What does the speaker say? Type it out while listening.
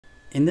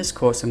In this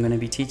course, I'm going to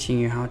be teaching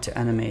you how to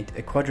animate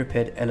a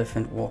quadruped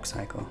elephant walk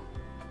cycle.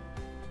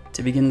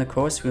 To begin the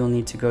course, we'll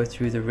need to go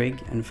through the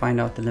rig and find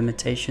out the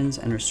limitations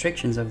and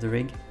restrictions of the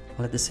rig,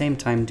 while at the same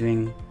time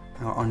doing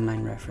our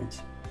online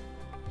reference.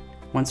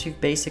 Once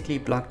you've basically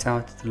blocked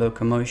out the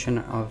locomotion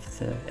of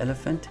the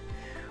elephant,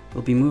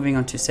 we'll be moving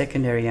on to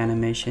secondary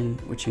animation,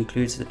 which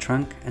includes the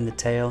trunk and the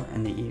tail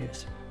and the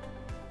ears.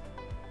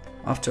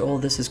 After all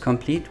this is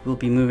complete, we'll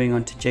be moving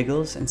on to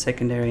jiggles and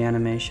secondary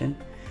animation,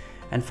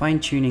 and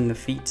fine-tuning the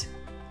feet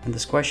and the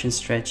squash and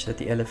stretch that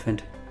the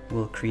elephant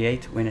will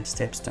create when it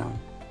steps down.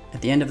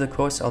 At the end of the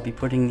course, I'll be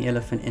putting the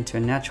elephant into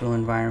a natural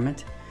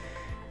environment,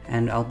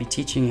 and I'll be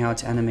teaching you how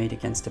to animate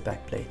against the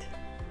backplate.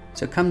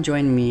 So come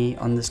join me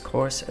on this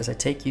course as I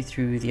take you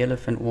through the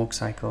elephant walk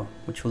cycle,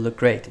 which will look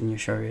great in your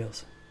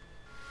showreels.